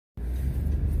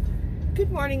Good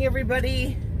morning,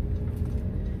 everybody.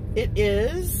 It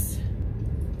is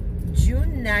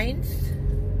June 9th,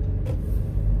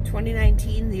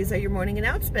 2019. These are your morning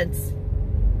announcements.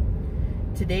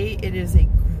 Today it is a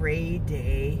gray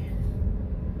day.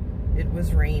 It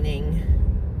was raining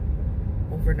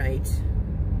overnight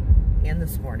and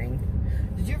this morning.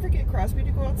 Did you ever get Crosby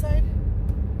to go outside?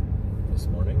 This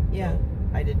morning? Yeah, No.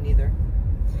 I didn't either.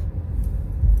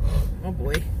 Oh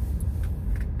boy.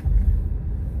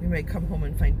 We might come home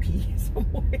and find pee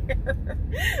somewhere.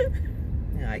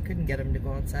 Yeah, I couldn't get him to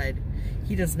go outside.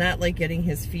 He does not like getting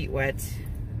his feet wet.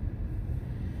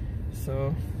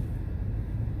 So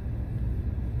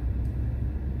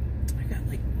I got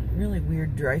like really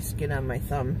weird dry skin on my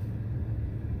thumb.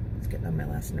 It's getting on my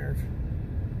last nerve.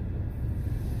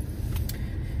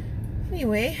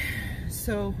 Anyway,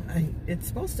 so it's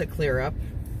supposed to clear up,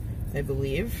 I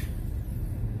believe.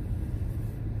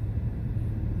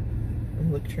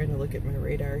 I'm trying to look at my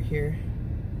radar here.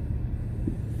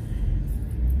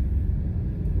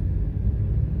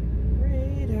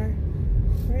 Radar.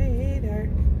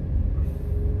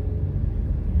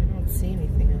 I don't see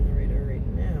anything on the radar right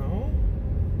now.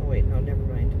 Oh wait, no, never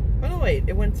mind. Oh no, wait,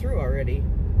 it went through already.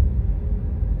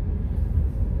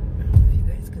 I don't know if you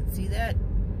guys can see that.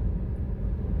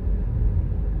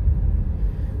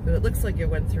 But it looks like it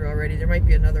went through already. There might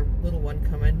be another little one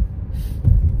coming.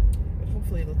 But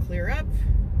hopefully it'll clear up.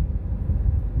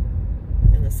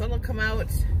 And the sun will come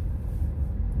out.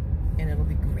 And it'll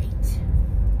be great.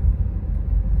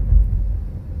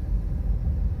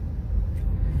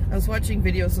 I was watching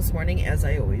videos this morning, as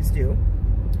I always do.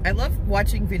 I love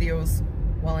watching videos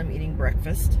while I'm eating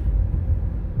breakfast.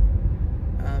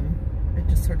 It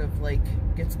just sort of like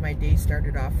gets my day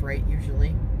started off right,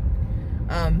 usually.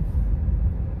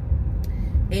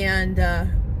 And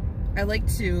I like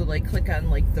to like click on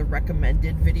like the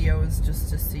recommended videos just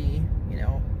to see, you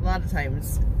know, a lot of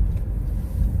times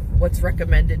what's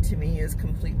recommended to me is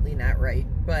completely not right.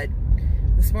 But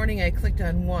this morning I clicked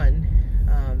on one.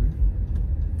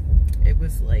 It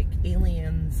was like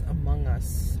Aliens Among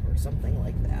Us or something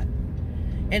like that.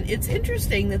 And it's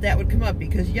interesting that that would come up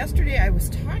because yesterday I was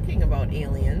talking about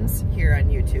aliens here on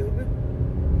YouTube.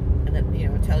 And then, you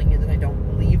know, telling you that I don't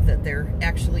believe that they're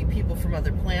actually people from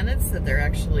other planets, that they're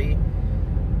actually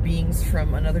beings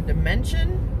from another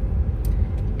dimension.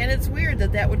 And it's weird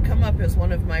that that would come up as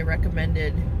one of my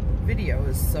recommended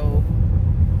videos. So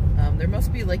there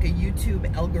must be like a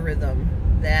YouTube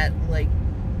algorithm that like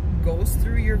goes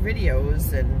through your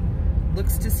videos and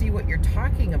looks to see what you're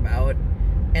talking about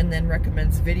and then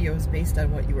recommends videos based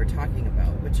on what you were talking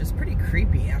about, which is pretty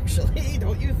creepy actually,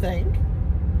 don't you think?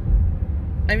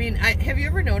 I mean, have you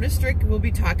ever noticed, Rick, we'll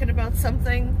be talking about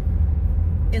something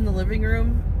in the living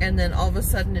room and then all of a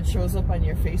sudden it shows up on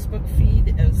your Facebook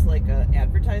feed as like an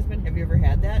advertisement? Have you ever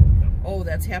had that? No. Oh,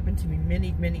 that's happened to me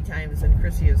many, many times, and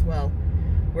Chrissy as well,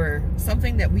 where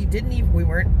something that we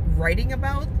weren't writing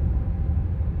about,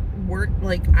 weren't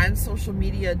like on social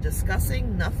media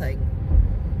discussing, nothing.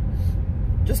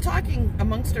 Just talking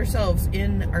amongst ourselves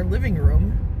in our living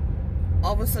room,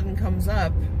 all of a sudden comes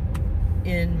up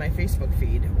in my Facebook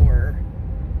feed or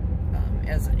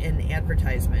as an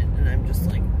advertisement, and I'm just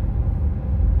like,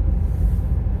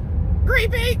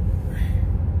 creepy.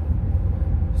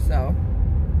 So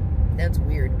that's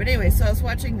weird. But anyway, so I was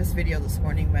watching this video this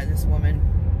morning by this woman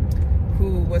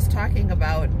who was talking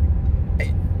about,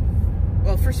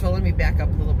 well, first of all, let me back up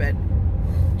a little bit.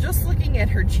 Just looking at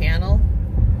her channel,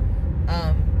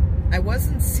 I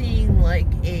wasn't seeing like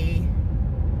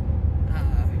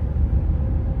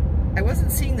I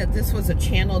wasn't seeing that this was a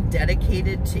channel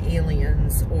dedicated to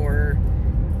aliens or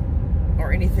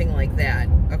anything like that,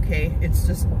 okay? It's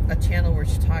just a channel where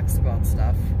she talks about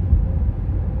stuff.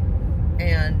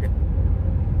 And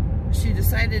she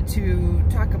decided to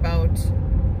talk about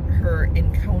her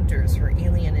encounters, her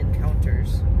alien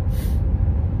encounters.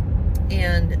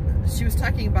 And she was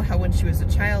talking about how when she was a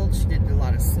child, she did a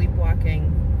lot of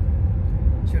sleepwalking.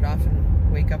 She would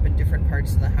often wake up in different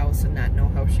parts of the house and not know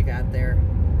how she got there.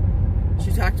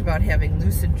 She talked about having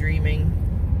lucid dreaming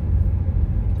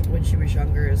when she was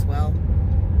younger as well.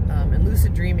 And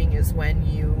lucid dreaming is when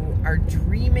you are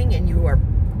dreaming and you are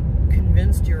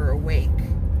convinced you're awake,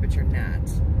 but you're not.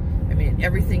 I mean,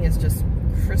 everything is just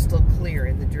crystal clear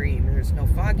in the dream. There's no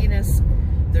fogginess.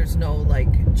 There's no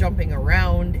like jumping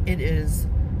around. It is,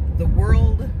 the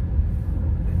world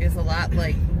is a lot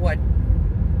like what,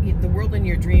 the world in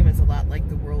your dream is a lot like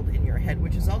the world in your head,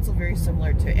 which is also very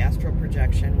similar to astral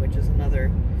projection, which is another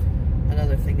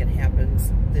thing that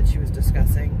happens that she was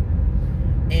discussing.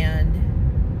 And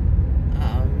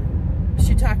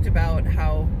she talked about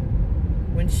how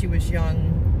when she was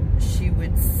young, she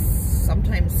would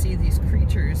sometimes see these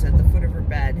creatures at the foot of her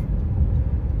bed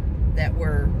that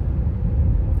were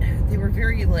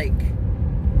very like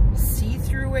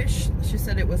see-through-ish. She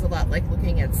said it was a lot like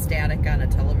looking at static on a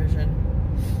television,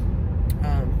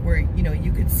 where, you know,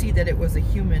 you could see that it was a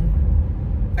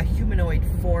humanoid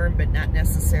form, but not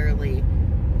necessarily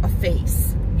a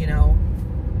face, you know.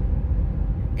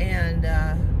 And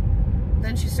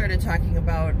then she started talking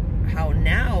about how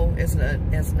now, as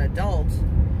an adult,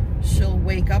 she'll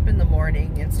wake up in the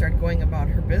morning and start going about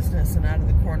her business, and out of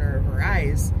the corner of her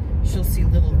eyes, she'll see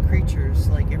little creatures,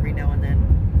 like every now and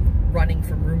then, running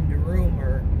from room to room,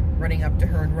 or running up to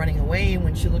her and running away. And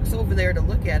when she looks over there to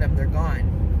look at them, they're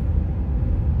gone.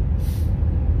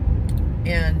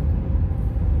 And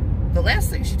the last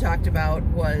thing she talked about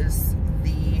was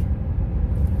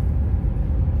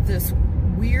this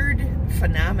weird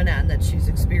phenomenon that she's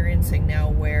experiencing now,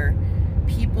 where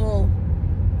she'll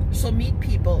meet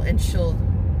people and she'll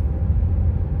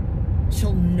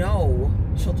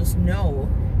just know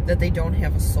that they don't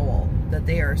have a soul, that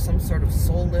they are some sort of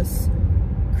soulless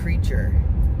creature.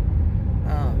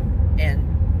 And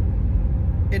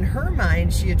in her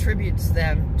mind, she attributes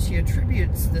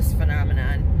this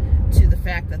phenomenon to the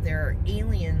fact that there are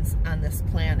aliens on this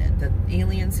planet, that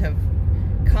aliens have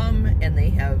come and they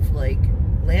have like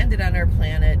landed on our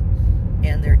planet,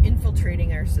 and they're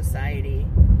infiltrating our society,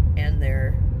 and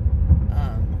they're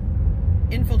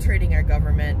infiltrating our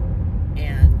government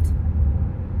and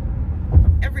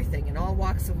everything in all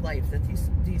walks of life, that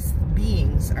these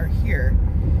beings are here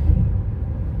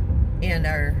and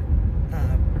are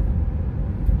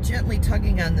gently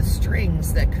tugging on the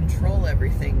strings that control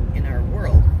everything in our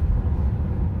world.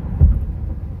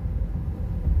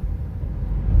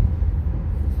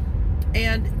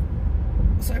 And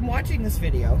so I'm watching this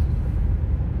video,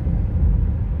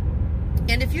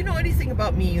 and if you know anything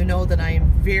about me, you know that I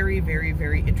am very, very,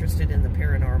 very interested in the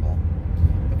paranormal.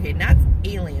 Okay, not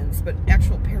aliens, but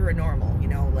actual paranormal, you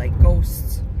know, like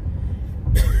ghosts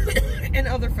and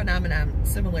other phenomena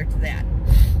similar to that.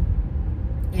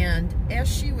 And as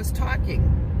she was talking,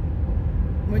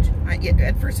 which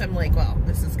at first I'm like, well,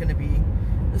 this is gonna be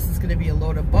a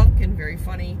load of bunk and very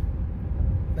funny,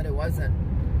 but it wasn't.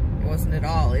 It wasn't at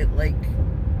all. It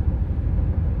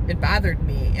bothered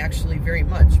me actually very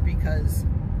much, because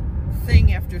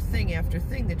thing after thing after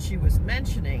thing that she was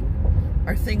mentioning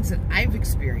are things that I've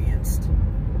experienced.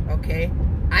 Okay,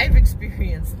 I've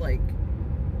experienced like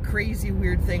crazy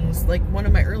weird things. Like one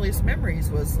of my earliest memories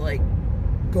was like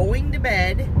going to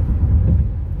bed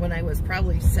when I was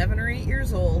probably 7 or 8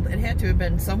 years old. It had to have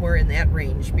been somewhere in that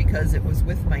range, because it was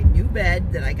with my new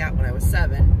bed that I got when I was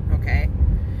 7. Okay.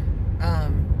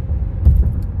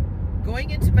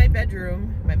 Going into my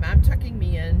bedroom, my mom tucking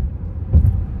me in,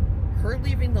 her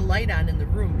leaving the light on in the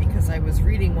room because I was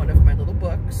reading one of my little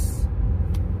books,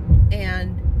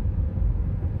 and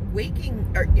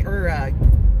waking or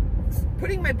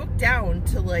putting my book down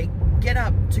to like get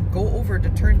up to go over to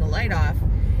turn the light off,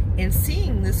 and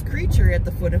seeing this creature at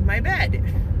the foot of my bed.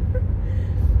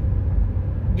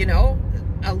 You know,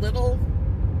 a little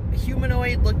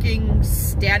humanoid looking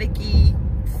staticky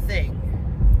thing,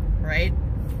 right?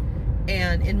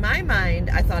 And in my mind,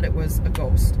 I thought it was a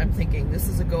ghost. I'm thinking, this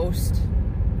is a ghost.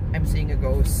 I'm seeing a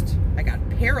ghost. I got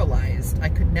paralyzed. I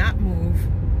could not move.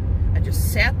 I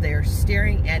just sat there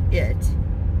staring at it.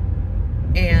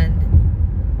 And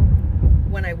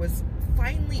when I was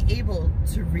finally able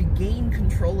to regain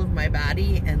control of my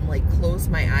body and like close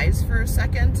my eyes for a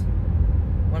second,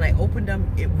 when I opened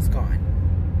them, it was gone.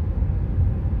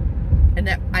 And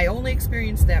that I only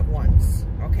experienced that once,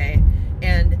 okay?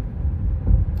 And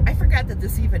I forgot that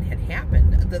this even had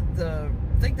happened. The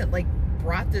thing that like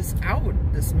brought this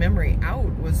memory out,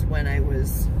 was when I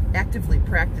was actively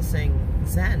practicing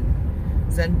Zen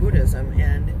Buddhism,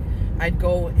 and I'd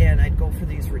go for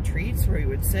these retreats where we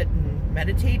would sit and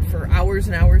meditate for hours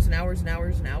and hours and hours and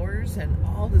hours and hours, and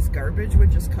all this garbage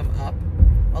would just come up.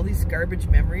 All these garbage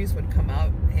memories would come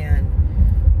up, and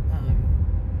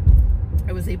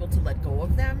I was able to let go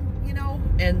of them, you know.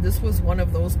 And this was one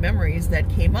of those memories that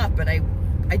came up, but I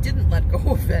didn't let go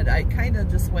of it. I kind of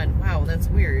just went, wow, that's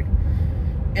weird.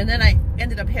 And then I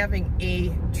ended up having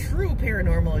a true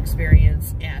paranormal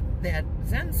experience at that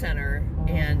Zen center.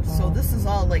 And so this is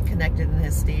all like connected and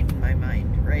has stayed in my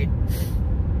mind, right?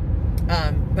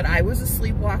 But I was a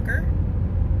sleepwalker.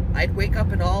 I'd wake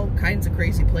up in all kinds of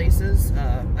crazy places.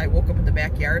 I woke up in the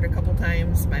backyard a couple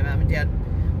times. My mom and dad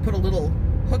put a little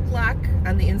hook lock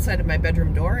on the inside of my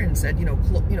bedroom door and said, you know,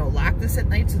 lock this at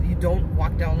night so that you don't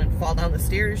walk down and fall down the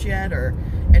stairs yet, or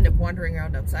end up wandering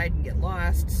around outside and get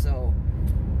lost. So,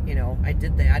 you know, I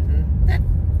did that, and that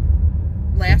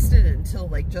lasted until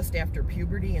like just after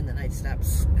puberty, and then I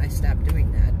stopped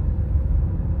doing that.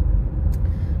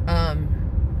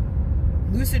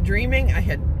 Lucid dreaming, I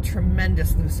had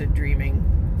tremendous lucid dreaming,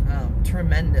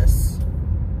 tremendous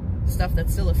stuff that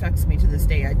still affects me to this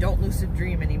day. I don't lucid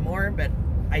dream anymore, but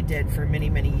I did for many,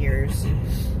 many years.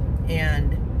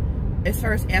 And as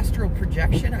far as astral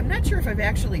projection, I'm not sure if I've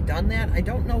actually done that. I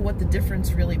don't know what the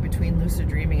difference really between lucid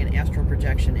dreaming and astral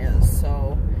projection is.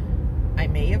 So I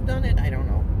may have done it, I don't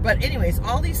know. But anyways,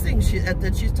 all these things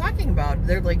that she's talking about,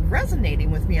 they're like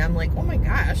resonating with me. I'm like, oh my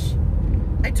gosh,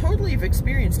 I totally have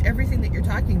experienced everything that you're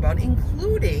talking about,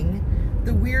 including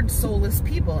the weird soulless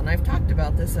people. And I've talked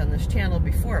about this on this channel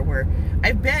before, where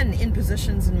I've been in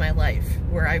positions in my life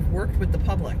where I've worked with the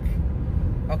public.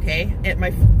 Okay, at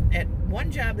one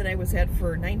job that I was at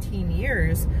for 19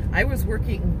 years, I was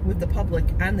working with the public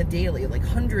on the daily, like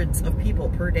hundreds of people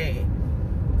per day.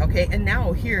 Okay, and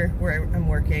now here where I'm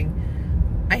working,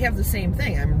 I have the same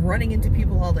thing. I'm running into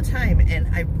people all the time,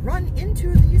 and I run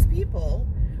into these people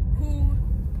who,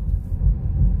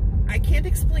 I can't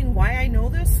explain why I know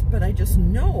this, but I just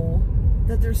know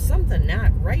that there's something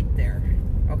not right there.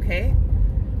 Okay,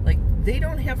 like they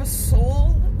don't have a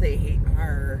soul. They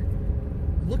are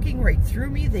looking right through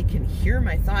me. They can hear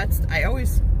my thoughts. I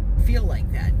always feel like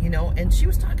that, you know. And she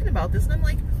was talking about this, and I'm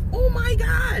like, oh my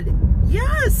God,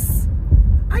 yes,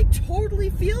 I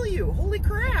totally feel you. Holy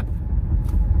crap.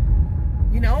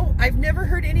 You know, I've never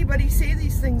heard anybody say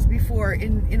these things before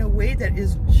in a way that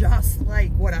is just like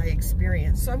what I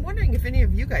experienced. So I'm wondering if any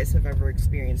of you guys have ever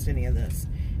experienced any of this.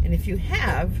 And if you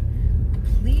have,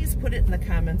 please put it in the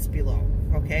comments below,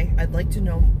 okay? I'd like to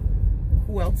know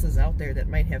who else is out there that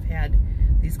might have had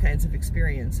these kinds of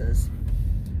experiences.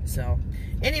 So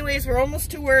anyways, we're almost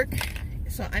to work,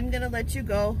 so I'm gonna let you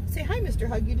go. Say hi, Mr.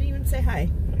 Hug. You didn't even say hi.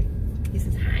 He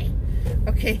says hi.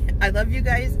 Okay, I love you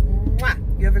guys. Mwah.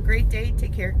 You have a great day.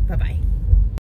 Take care. Bye-bye.